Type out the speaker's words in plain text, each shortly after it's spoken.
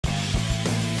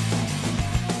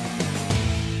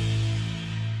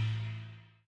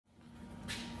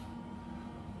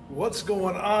What's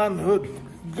going on, Hood?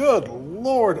 Good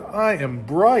Lord, I am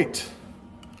bright.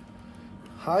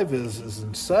 High-vis is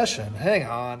in session. Hang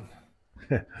on.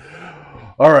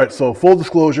 All right, so full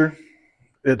disclosure,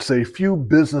 it's a few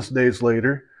business days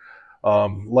later.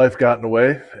 Life got in the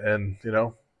way, and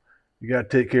you got to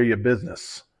take care of your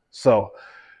business. So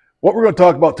what we're going to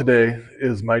talk about today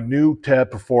is my new Tab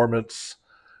Performance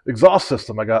exhaust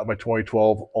system I got in my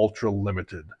 2012 Ultra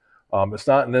Limited. It's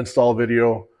not an install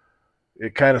video.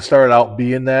 It kind of started out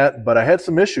being that, but I had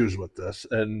some issues with this,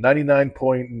 and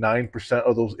 99.9%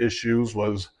 of those issues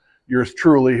was yours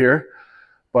truly here.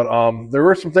 But there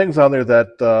were some things on there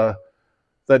that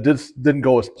didn't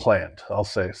go as planned, I'll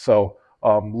say. So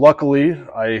luckily,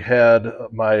 I had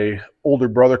my older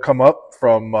brother come up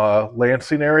from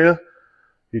Lansing area.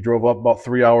 He drove up about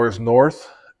 3 hours north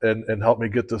and helped me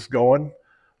get this going.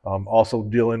 Also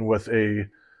dealing with a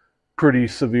pretty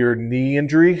severe knee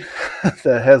injury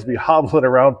that has me hobbling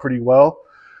around pretty well.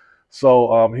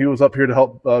 So he was up here to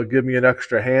help give me an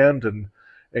extra hand and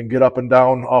get up and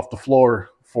down off the floor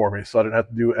for me, so I didn't have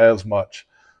to do as much.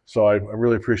 So I'm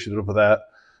really appreciative of that.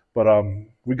 But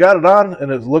we got it on,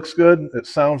 and it looks good, it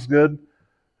sounds good,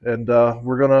 and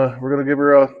we're gonna give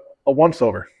her a once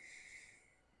over.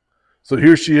 So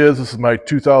here she is. This is my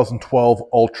 2012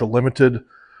 Ultra Limited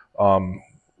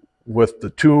with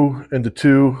the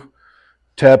 2-into-2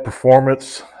 Tab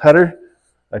Performance header.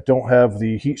 I don't have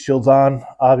the heat shields on,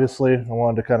 obviously. I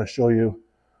wanted to kind of show you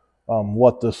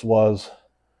what this was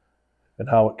and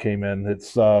how it came in.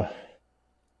 It's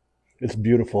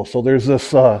beautiful. So there's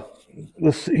this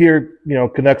this here,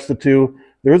 connects the two.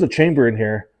 There is a chamber in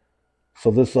here,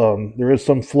 so this there is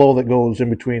some flow that goes in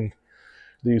between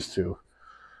these two.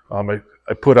 I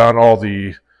put on all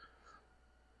the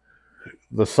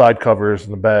side covers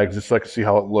and the bags just so I can see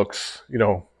how it looks,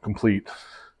 complete.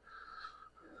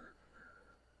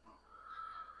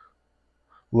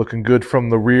 Looking good from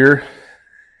the rear.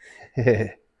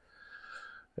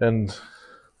 And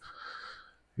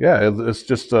yeah, it's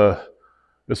just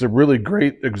it's a really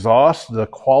great exhaust. The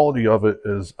quality of it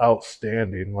is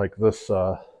outstanding. Like this,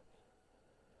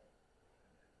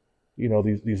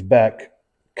 these back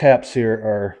caps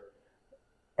here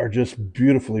are just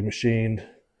beautifully machined.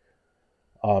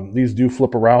 These do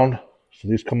flip around, so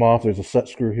these come off. There's a set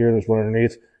screw here. There's one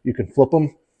underneath. You can flip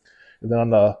them, and then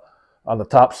on the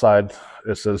top side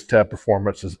it says Tab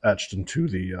Performance is etched into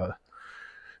the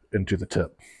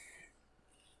tip.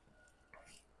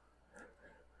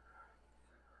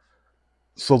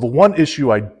 So the one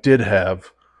issue I did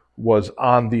have was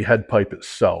on the head pipe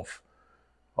itself.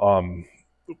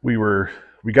 We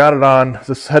got it on.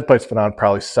 This head pipe's been on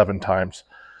probably 7 times.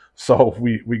 So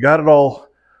we got it all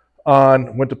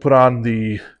on, went to put on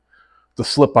the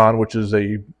slip-on, which is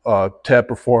a Tab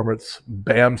Performance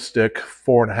BAM stick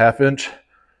 4.5-inch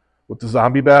with the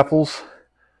zombie baffles.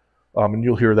 And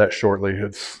you'll hear that shortly.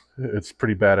 It's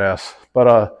pretty badass. But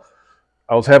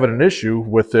I was having an issue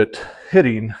with it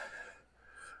hitting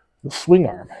the swing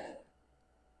arm.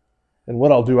 And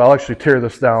what I'll do, I'll actually tear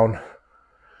this down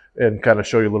and kind of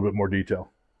show you a little bit more detail.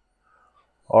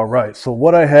 All right, so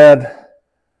what I had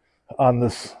on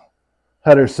this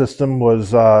header system was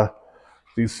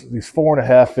these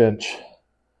 4.5-inch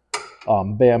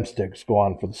BAM sticks go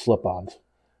on for the slip-ons.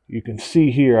 You can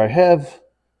see here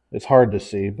it's hard to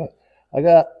see, but I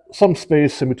got some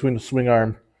space in between the swing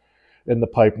arm and the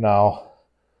pipe now.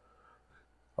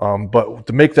 But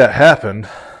to make that happen,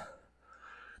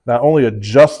 not only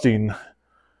adjusting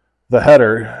the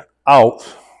header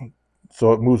out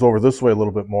so it moves over this way a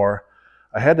little bit more,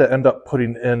 I had to end up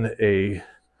putting in a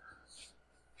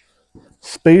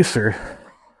spacer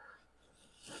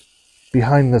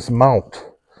behind this mount.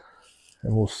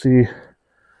 And we'll see,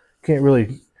 can't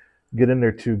really get in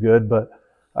there too good, but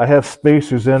I have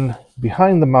spacers in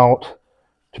behind the mount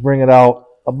to bring it out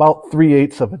about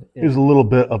 3/8 of an inch. Here's a little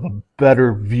bit of a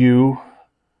better view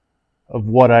of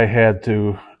what I had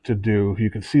to do. You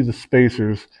can see the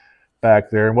spacers back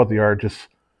there, and what they are just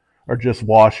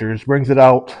washers. Brings it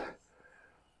out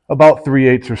about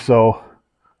 3/8 or so,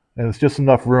 and it's just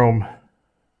enough room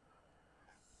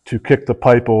to kick the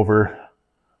pipe over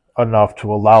enough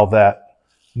to allow that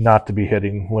not to be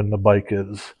hitting when the bike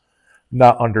is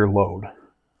not under load.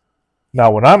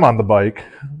 Now, when I'm on the bike,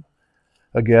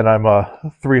 again, I'm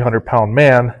a 300-pound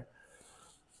man.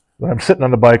 When I'm sitting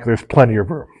on the bike, there's plenty of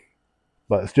room.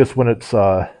 But it's just when it's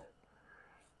not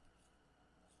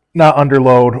under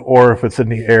load, or if it's in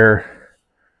the air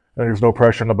and there's no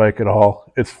pressure on the bike at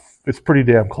all, it's pretty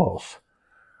damn close.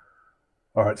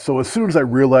 All right, so as soon as I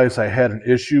realized I had an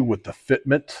issue with the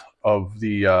fitment of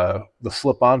the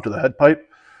slip-on to the head pipe,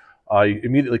 I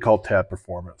immediately called Tab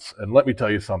Performance. And let me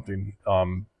tell you something.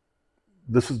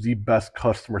 This is the best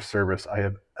customer service I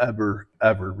have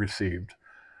ever received.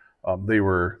 They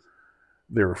were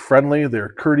friendly, they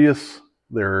were courteous,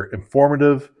 they're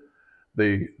informative.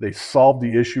 They solved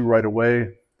the issue right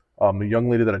away. The young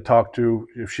lady that I talked to,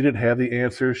 if she didn't have the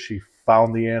answer, she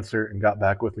found the answer and got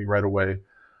back with me right away.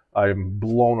 I am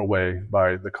blown away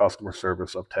by the customer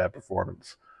service of Tab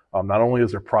Performance. Not only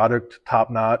is their product top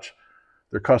notch,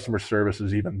 their customer service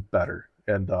is even better,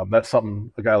 and that's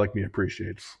something a guy like me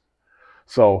appreciates.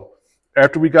 So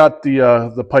after we got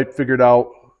the pipe figured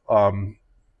out,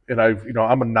 and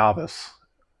I'm a novice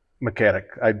mechanic.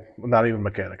 I'm not even a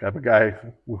mechanic. I'm a guy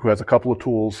who has a couple of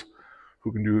tools,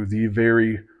 who can do the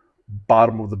very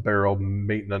bottom of the barrel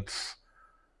maintenance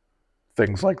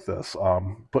things like this.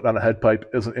 Putting on a head pipe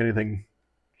isn't anything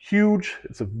huge.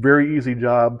 It's a very easy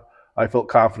job. I felt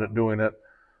confident doing it,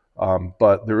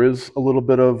 but there is a little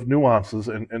bit of nuances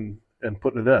in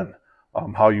putting it in.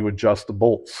 How you adjust the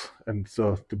bolts and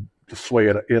so to sway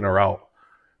it in or out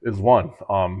is one.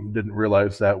 Didn't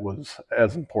realize that was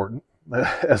as important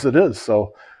as it is.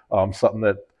 So something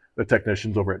that the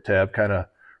technicians over at Tab kind of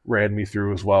ran me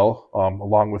through as well,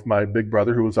 along with my big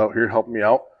brother who was out here helping me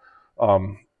out.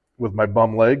 With my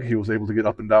bum leg, he was able to get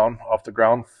up and down off the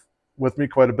ground with me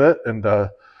quite a bit and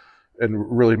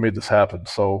really made this happen.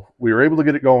 So we were able to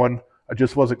get it going. I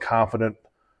just wasn't confident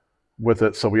with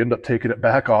it, so we ended up taking it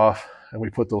back off and we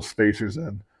put those spacers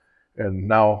in, and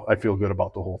now I feel good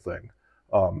about the whole thing.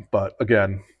 But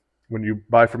again, when you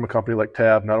buy from a company like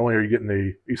Tab, not only are you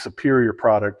getting a superior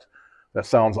product that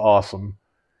sounds awesome,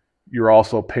 you're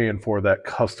also paying for that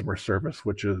customer service,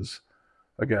 which is,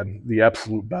 again, the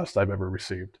absolute best I've ever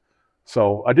received.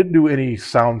 So I didn't do any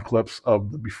sound clips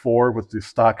of the before with the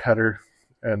stock header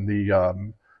and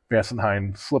the Vance &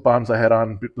 Hine slip-ons I had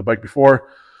on the bike before.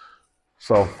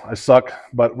 So I suck,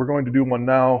 but we're going to do one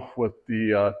now with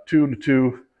the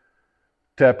 2-2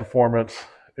 Tab Performance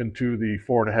into the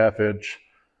 4.5-inch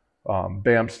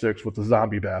BAM sticks with the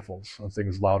zombie baffles. That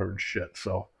thing's louder than shit.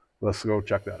 So let's go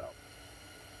check that out.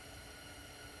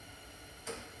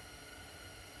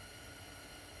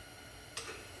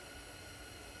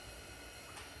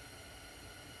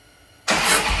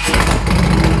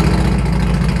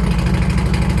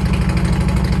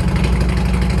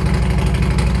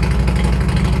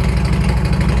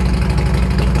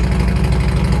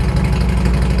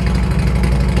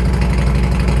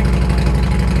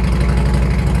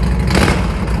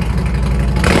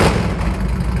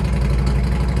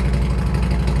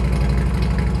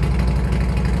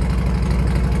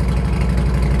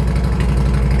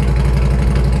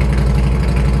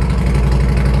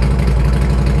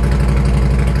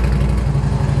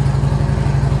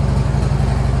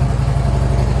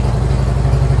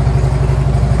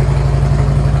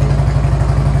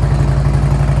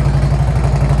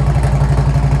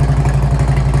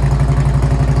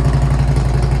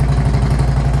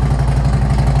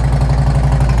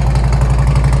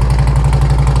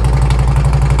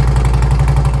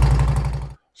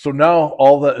 So now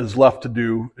all that is left to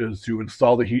do is to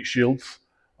install the heat shields.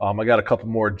 I got a couple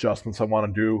more adjustments I want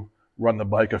to do. Run the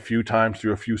bike a few times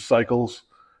through a few cycles.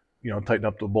 Tighten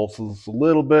up the bolts a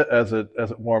little bit as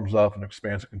it warms up and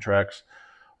expands and contracts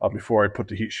before I put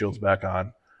the heat shields back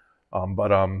on.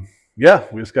 Yeah,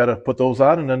 we just got to put those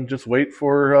on and then just wait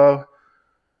for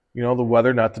the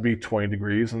weather not to be 20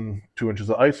 degrees and 2 inches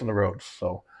of ice on the roads.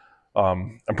 So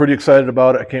I'm pretty excited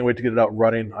about it. I can't wait to get it out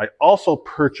running. I also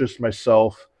purchased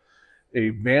myself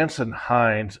a Vance &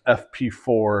 Hine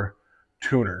FP4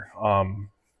 tuner.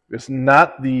 It's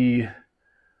not in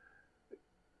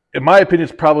my opinion,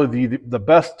 it's probably the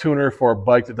best tuner for a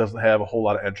bike that doesn't have a whole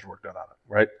lot of engine work done on it,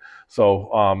 right?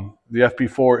 So the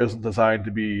FP4 isn't designed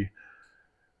to be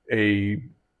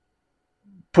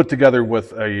put together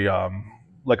with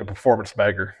like a performance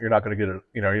bagger. You're not going to get it.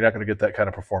 You're not going to get that kind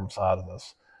of performance out of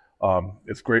this.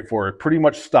 It's great for a pretty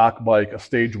much stock bike, a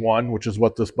stage 1, which is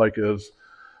what this bike is.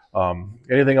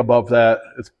 Anything above that,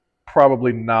 it's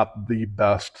probably not the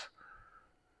best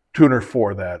tuner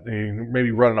for that.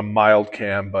 Maybe running a mild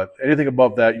cam, but anything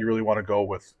above that, you really want to go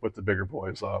with the bigger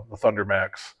boys, the Thunder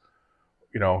Max,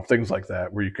 things like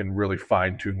that, where you can really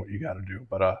fine tune what you got to do.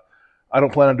 But I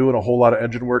don't plan on doing a whole lot of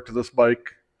engine work to this bike,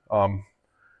 at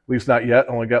least not yet.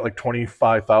 I only got like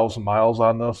 25,000 miles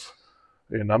on this,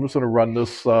 and I'm just going to run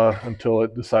this until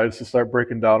it decides to start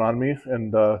breaking down on me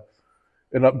and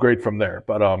upgrade from there.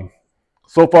 But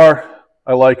so far,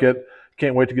 I like it.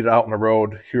 Can't wait to get it out on the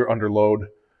road here under load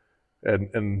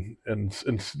and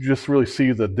just really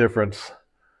see the difference,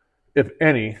 if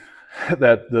any,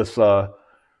 that this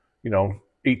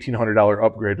 $1,800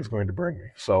 upgrade is going to bring me.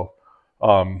 So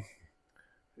Um,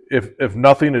 if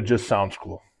nothing, it just sounds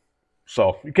cool.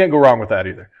 So you can't go wrong with that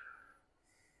either.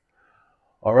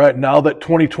 All right, now that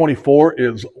 2024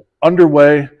 is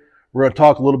underway, we're going to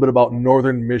talk a little bit about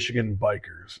Northern Michigan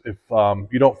bikers. If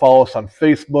you don't follow us on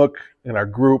Facebook in our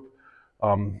group,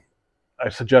 I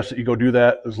suggest that you go do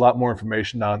that. There's a lot more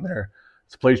information on there.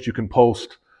 It's a place you can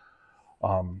post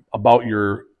about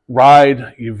your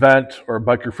ride, event, or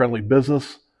biker-friendly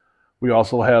business. We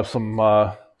also have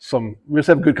we just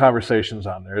have good conversations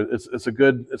on there. It's a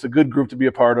good group to be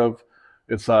a part of.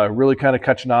 It's really kind of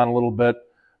catching on a little bit.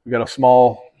 We got a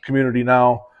small community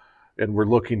now, and we're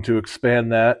looking to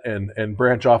expand that and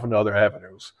branch off into other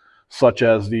avenues, such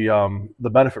as the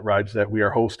benefit rides that we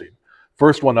are hosting.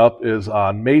 First one up is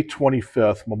on May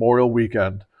 25th, Memorial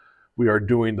Weekend. We are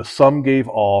doing the Some Gave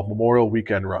All Memorial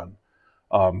Weekend Run.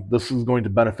 This is going to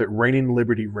benefit Reigning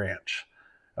Liberty Ranch.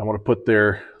 I want to put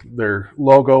their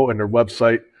logo and their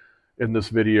website in this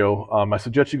video. I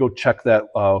suggest you go check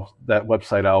that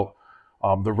website out.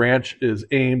 The ranch is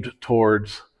aimed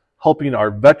towards helping our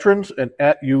veterans and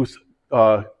at-youth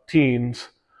teens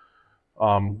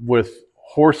with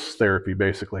horse therapy,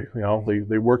 basically. You know,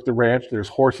 they work the ranch. There's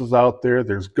horses out there.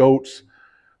 There's goats.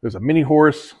 There's a mini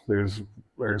horse. There's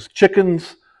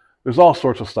chickens. There's all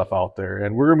sorts of stuff out there.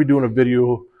 And we're going to be doing a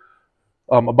video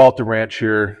about the ranch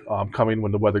here coming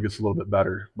when the weather gets a little bit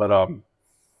better. But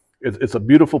it's a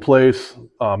beautiful place.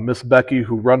 Miss Becky,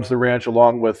 who runs the ranch,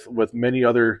 along with many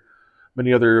other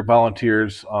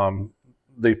volunteers,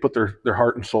 they put their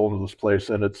heart and soul into this place,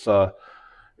 and it's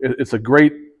a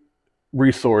great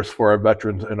resource for our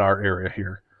veterans in our area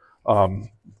here.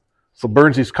 So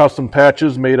Burnsy's Custom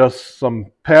Patches made us some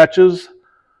patches.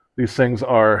 These things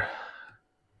are,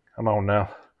 come on now,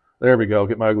 there we go,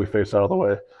 get my ugly face out of the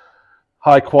way.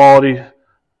 High quality.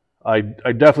 I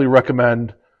definitely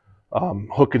recommend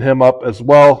hooking him up as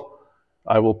well.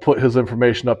 I will put his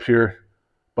information up here.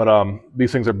 But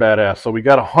these things are badass. So we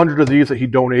got 100 of these that he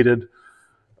donated.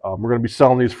 We're going to be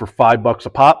selling these for $5 a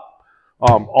pop.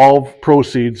 All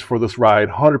proceeds for this ride,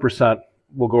 100%,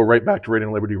 will go right back to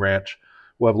Reigning Liberty Ranch.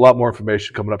 We'll have a lot more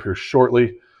information coming up here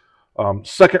shortly.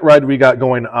 Second ride we got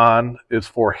going on is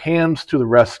for Hands to the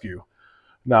Rescue.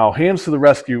 Now, Hands to the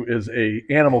Rescue is a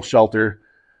animal shelter.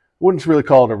 Wouldn't really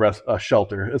call it a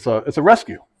shelter. It's a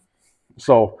rescue.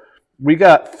 So we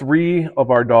got 3 of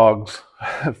our dogs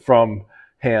from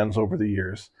Hands over the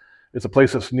years. It's a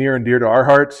place that's near and dear to our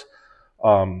hearts.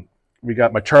 We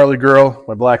got my Charlie girl,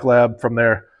 my black lab from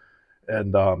there,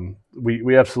 and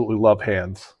we absolutely love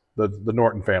Hands, the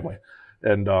Norton family,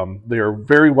 and they are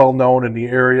very well known in the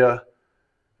area,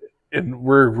 and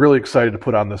we're really excited to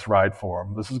put on this ride for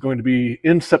them. This is going to be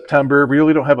in September. We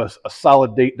really don't have a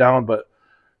solid date down, but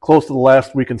close to the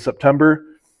last week in September,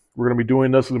 we're going to be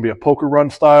doing this. It's going to be a poker run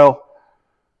style.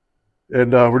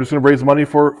 And we're just going to raise money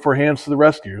for Hands to the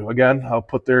Rescue. Again, I'll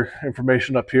put their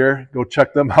information up here. Go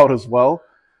check them out as well.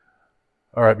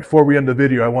 All right, before we end the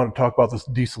video, I want to talk about this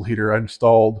diesel heater I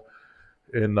installed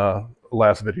in the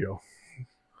last video.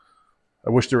 I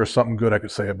wish there was something good I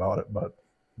could say about it, but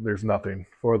there's nothing.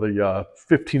 For the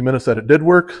 15 minutes that it did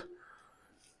work,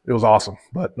 it was awesome.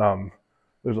 But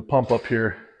there's a pump up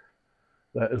here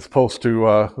that is supposed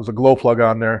to, there's a glow plug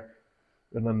on there.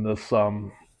 And then this,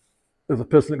 there's a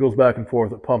piston that goes back and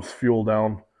forth that pumps fuel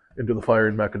down into the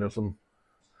firing mechanism.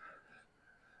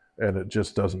 And it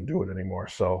just doesn't do it anymore.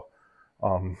 So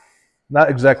not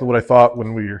exactly what I thought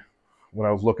when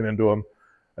I was looking into them.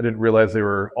 I didn't realize they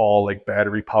were all like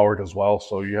battery powered as well.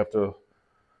 So you have to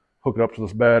hook it up to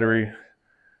this battery.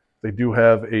 They do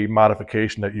have a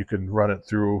modification that you can run it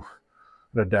through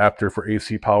an adapter for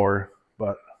AC power.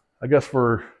 But I guess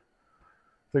I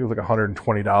think it was like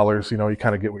 $120. You know, you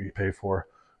kind of get what you pay for.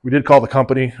 We did call the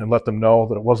company and let them know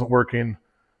that it wasn't working.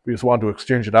 We just wanted to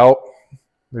exchange it out.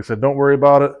 They said, don't worry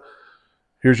about it.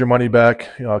 Here's your money back.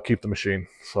 You know, I'll keep the machine.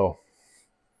 So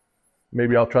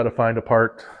maybe I'll try to find a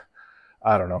part.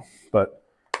 I don't know, but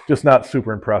just not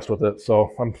super impressed with it.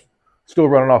 So I'm still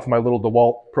running off my little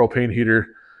DeWalt propane heater.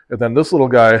 And then this little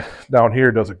guy down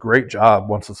here does a great job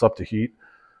once it's up to heat.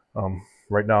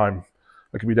 Right now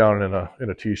I could be down in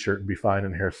a t-shirt and be fine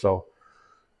in here. So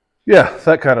yeah,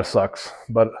 that kind of sucks,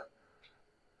 but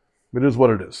it is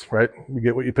what it is, right? You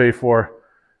get what you pay for,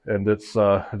 and it's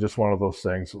just one of those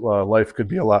things. Life could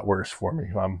be a lot worse for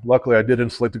me. Luckily, I did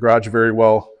insulate the garage very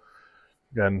well,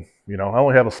 and you know, I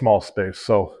only have a small space,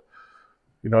 so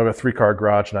you know, I have a 3-car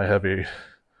garage, and I have a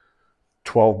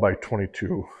 12 by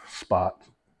 22 spot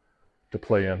to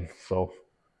play in. So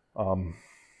I'm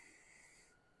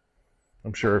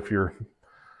sure if you're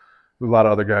A lot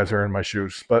of other guys are in my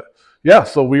shoes. But yeah,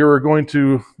 so we are going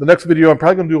to, the next video, I'm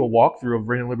probably going to do a walkthrough of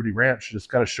Reign of Liberty Ranch, just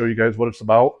kind of show you guys what it's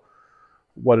about,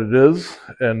 what it is,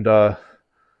 and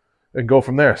go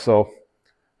from there. So,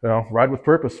 ride with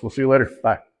purpose. We'll see you later.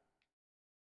 Bye.